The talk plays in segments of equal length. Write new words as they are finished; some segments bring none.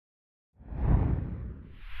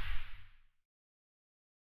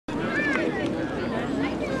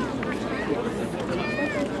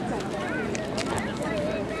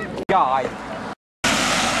Guy.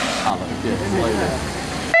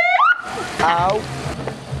 Ow.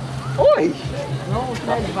 Oi! No one's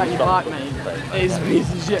saying about your bike, mate. It's a piece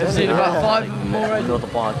of shit. I've seen about 5 of them already. Another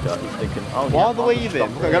biker, he's thinking, oh why are they leaving?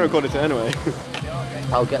 I'm going to record it anyway.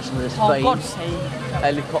 I'll get some of this Oh, fame. God's sake.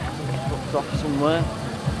 Helicopter booked off somewhere.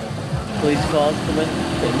 Police cars coming.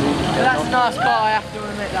 That's a nice car, I have to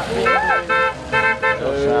admit that.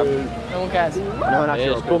 No one cares. No one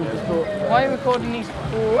actually records it. Why are you recording these?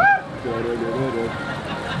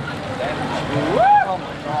 Oh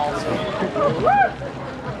my God.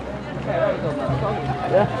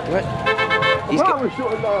 Yeah, right. He's Wow, we're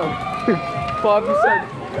shutting down.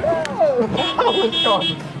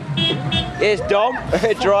 5%. Here's Dom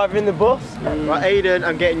driving the bus. Right, Aiden,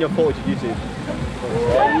 I'm getting your footage of YouTube.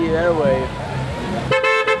 Yeah, wave.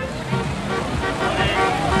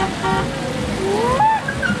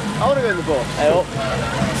 I want to go in the bus. Hey up.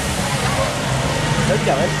 Where's he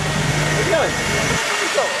going? Where's he going?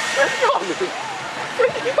 Where's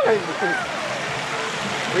he going?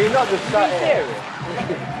 We're not just sat here.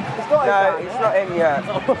 No, it's not in yet.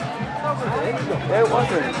 No, it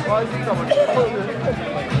wasn't. Why is he coming?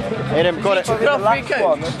 Aiden, got it. Probably the last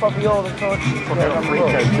one. That's probably all the torches.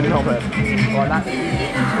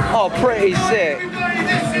 Oh, pretty sick. This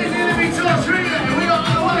is going to be toss ringing. We are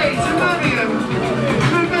on the way to Birmingham.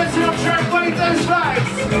 Movements on track, wave those flags.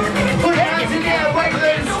 Put your hands in the air, wave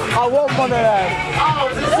those. I want one of them. Oh,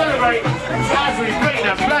 to celebrate as we bring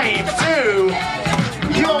the flame to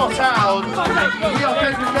your town. We are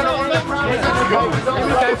going to get on the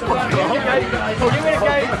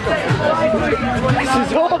This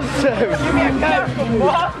is awesome. Give me a coat.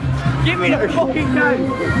 What? Give me the fucking coat.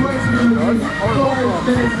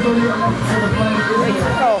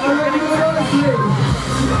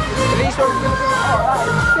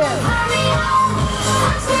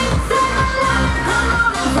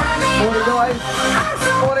 Morning guys.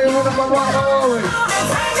 Morning,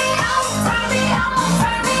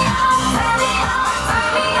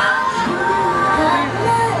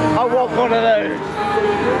 I want one of those.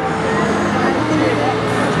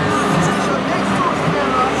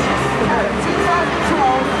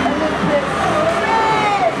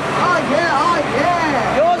 Oh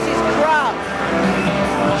yeah. Yours is crap.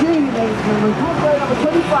 Julie, ladies and gentlemen, come on, number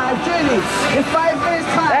 25, Julie. In 5 minutes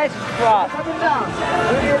time. That's crap. Coming down.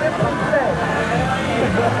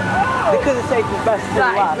 Because it's safe as best to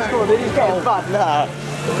last. Come on, they just get bad now.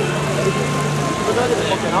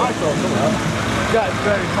 That's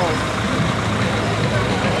very cold.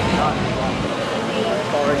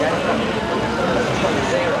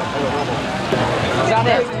 Is that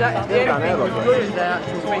it? That's the only thing we've got is the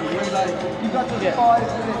actual thing. You've got just 5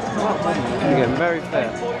 minutes. You're getting very fair.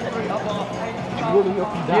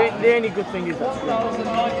 The only good thing is that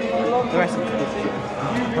the rest of it is shit.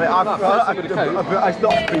 Wait, I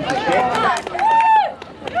stopped speaking shit.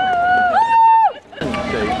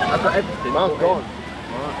 I've got everything. Mine's gone.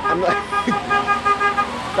 I'm like...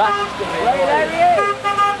 That's just going to be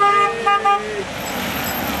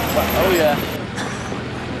Oh yeah.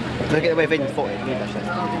 Look at the way Vin's footing. You need that shit.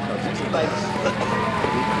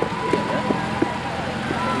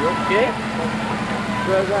 You okay?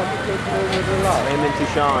 Aiming to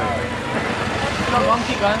shine. Come on,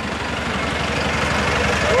 keep going.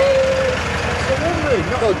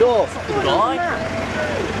 Go door.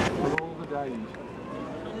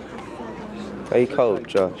 Are you cold,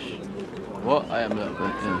 Josh? What? I am a little bit,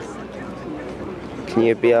 yeah. Can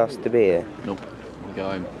you be asked to be here? Nope. I'll go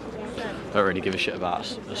home. Don't really give a shit about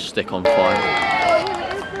a stick on fire.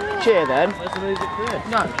 Cheer then. Where's the music for this?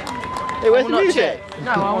 No. Hey, where's the music?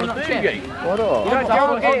 No, I will not cheer. What up? You don't I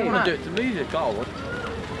want want to do it to music, oh.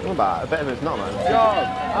 What about? I bet it's not, man.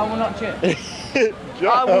 I will not cheer. I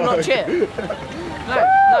I will not cheer.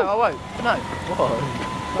 No, I won't. No. What?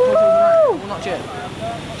 I will not cheer.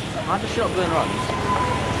 I just shut up doing runs.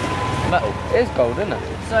 Metal. It is cold, isn't it?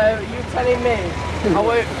 So you're telling me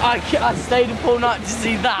I stayed up all night to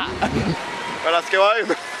see that? Well, let's go home.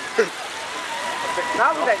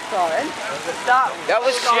 That was exciting. That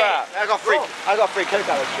was crap. I got free coke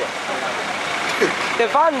out of shit. The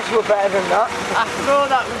vans were better than that. After all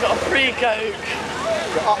that, we got a free coke.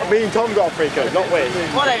 Me and Tom got a free coke, not Wiz.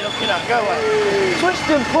 What are you looking at? Go away.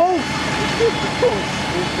 Twisted pull.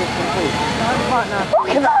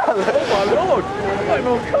 Fucking hell. Oh my lord. I'm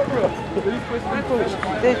on camera.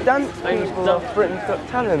 They dance people off Britain's Got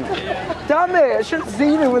Talent. Damn it, I should have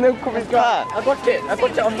seen it when they were coming back. I got it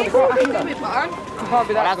on the front. Can't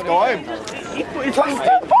be that Let's go home.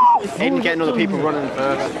 Twisted pull. Aiden getting other people running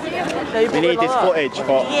further. We need this footage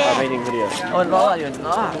for our amazing video. Oh, no, you're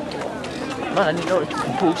not. Man, I didn't know it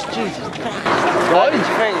was Jesus. What did you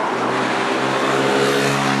think?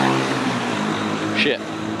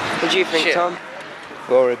 What do you think, Shit. Tom?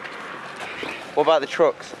 Boring. What about the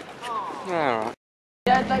trucks? Alright.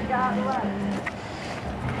 Yeah, like get out of the way.